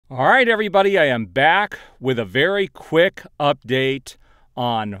All right, everybody, I am back with a very quick update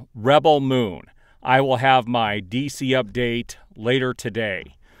on Rebel Moon. I will have my DC update later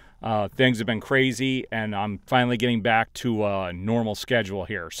today. Things have been crazy, and I'm finally getting back to a normal schedule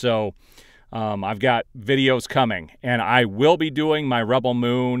here. So I've got videos coming, and I will be doing my Rebel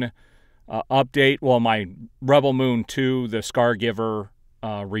Moon update, well, my Rebel Moon 2, the Scargiver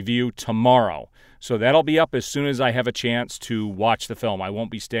review tomorrow. So that'll be up as soon as I have a chance to watch the film. I won't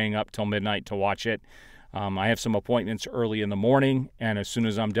be staying up till midnight to watch it. I have some appointments early in the morning, and as soon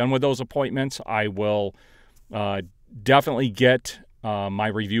as I'm done with those appointments, I will definitely get my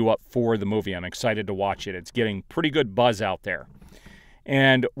review up for the movie. I'm excited to watch it. It's getting pretty good buzz out there.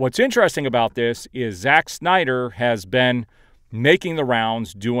 And what's interesting about this is Zack Snyder has been making the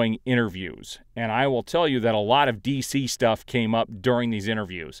rounds doing interviews. And I will tell you that a lot of DC stuff came up during these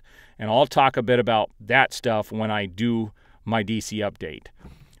interviews. And I'll talk a bit about that stuff when I do my DC update.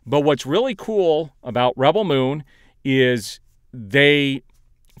 But what's really cool about Rebel Moon is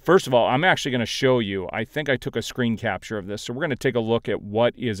first of all, I'm actually going to show you. I think I took a screen capture of this. So we're going to take a look at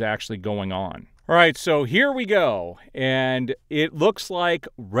what is actually going on. All right, so here we go. And it looks like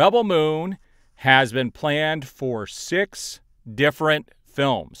Rebel Moon has been planned for 6 different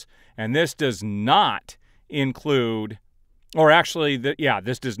films, and this does not include, or actually,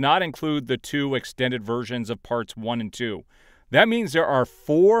 this does not include the 2 extended versions of parts 1 and 2. That means there are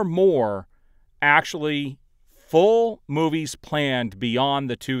 4 more actually full movies planned beyond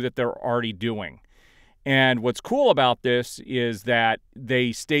the 2 that they're already doing. And what's cool about this is that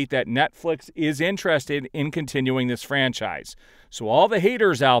they state that Netflix is interested in continuing this franchise. So all the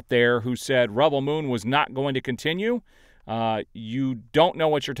haters out there who said Rebel Moon was not going to continue, you don't know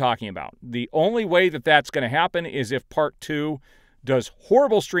what you're talking about. The only way that that's going to happen is if part 2 does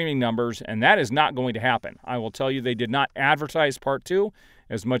horrible streaming numbers, and that is not going to happen. I will tell you, they did not advertise part 2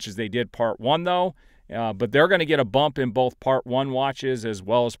 as much as they did part 1, though. But they're going to get a bump in both part 1 watches as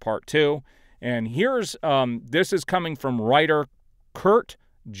well as part 2. And here's, this is coming from writer Kurt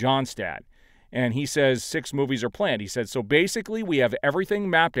Johnstad. And he says 6 movies are planned. He said, so basically we have everything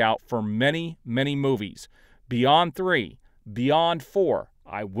mapped out for many, many movies. Beyond 3, beyond 4.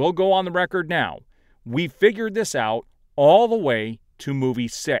 I will go on the record now. We figured this out all the way to movie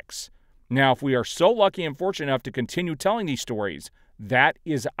 6. Now, if we are so lucky and fortunate enough to continue telling these stories, that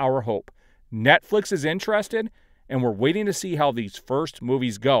is our hope. Netflix is interested, and we're waiting to see how these first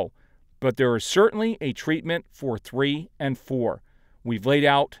movies go. But there is certainly a treatment for 3 and 4. We've laid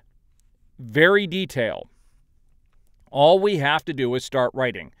out very detailed. All we have to do is start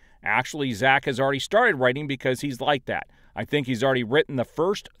writing. Actually, Zack has already started writing because he's like that. I think he's already written the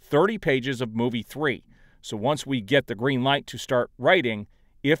first 30 pages of movie 3. So once we get the green light to start writing,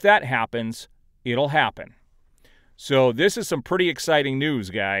 if that happens, it'll happen. So this is some pretty exciting news,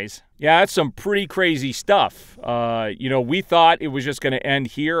 guys. Yeah, that's some pretty crazy stuff. We thought it was just going to end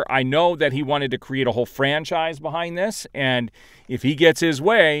here. I know that he wanted to create a whole franchise behind this, and if he gets his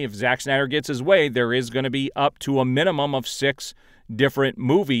way, if Zack Snyder gets his way, there is going to be up to a minimum of 6 different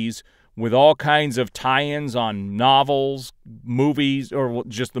movies with all kinds of tie-ins on novels, movies, or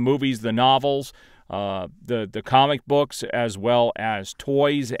just the movies, the novels, the comic books, as well as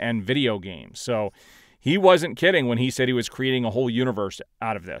toys and video games. So he wasn't kidding when he said he was creating a whole universe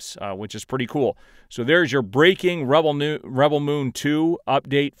out of this, which is pretty cool. So there's your breaking Rebel Moon 2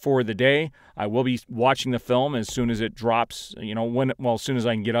 update for the day. I will be watching the film as soon as it drops, as soon as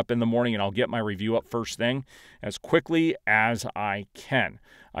I can get up in the morning, and I'll get my review up first thing as quickly as I can.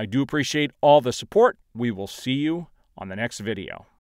 I do appreciate all the support. We will see you on the next video.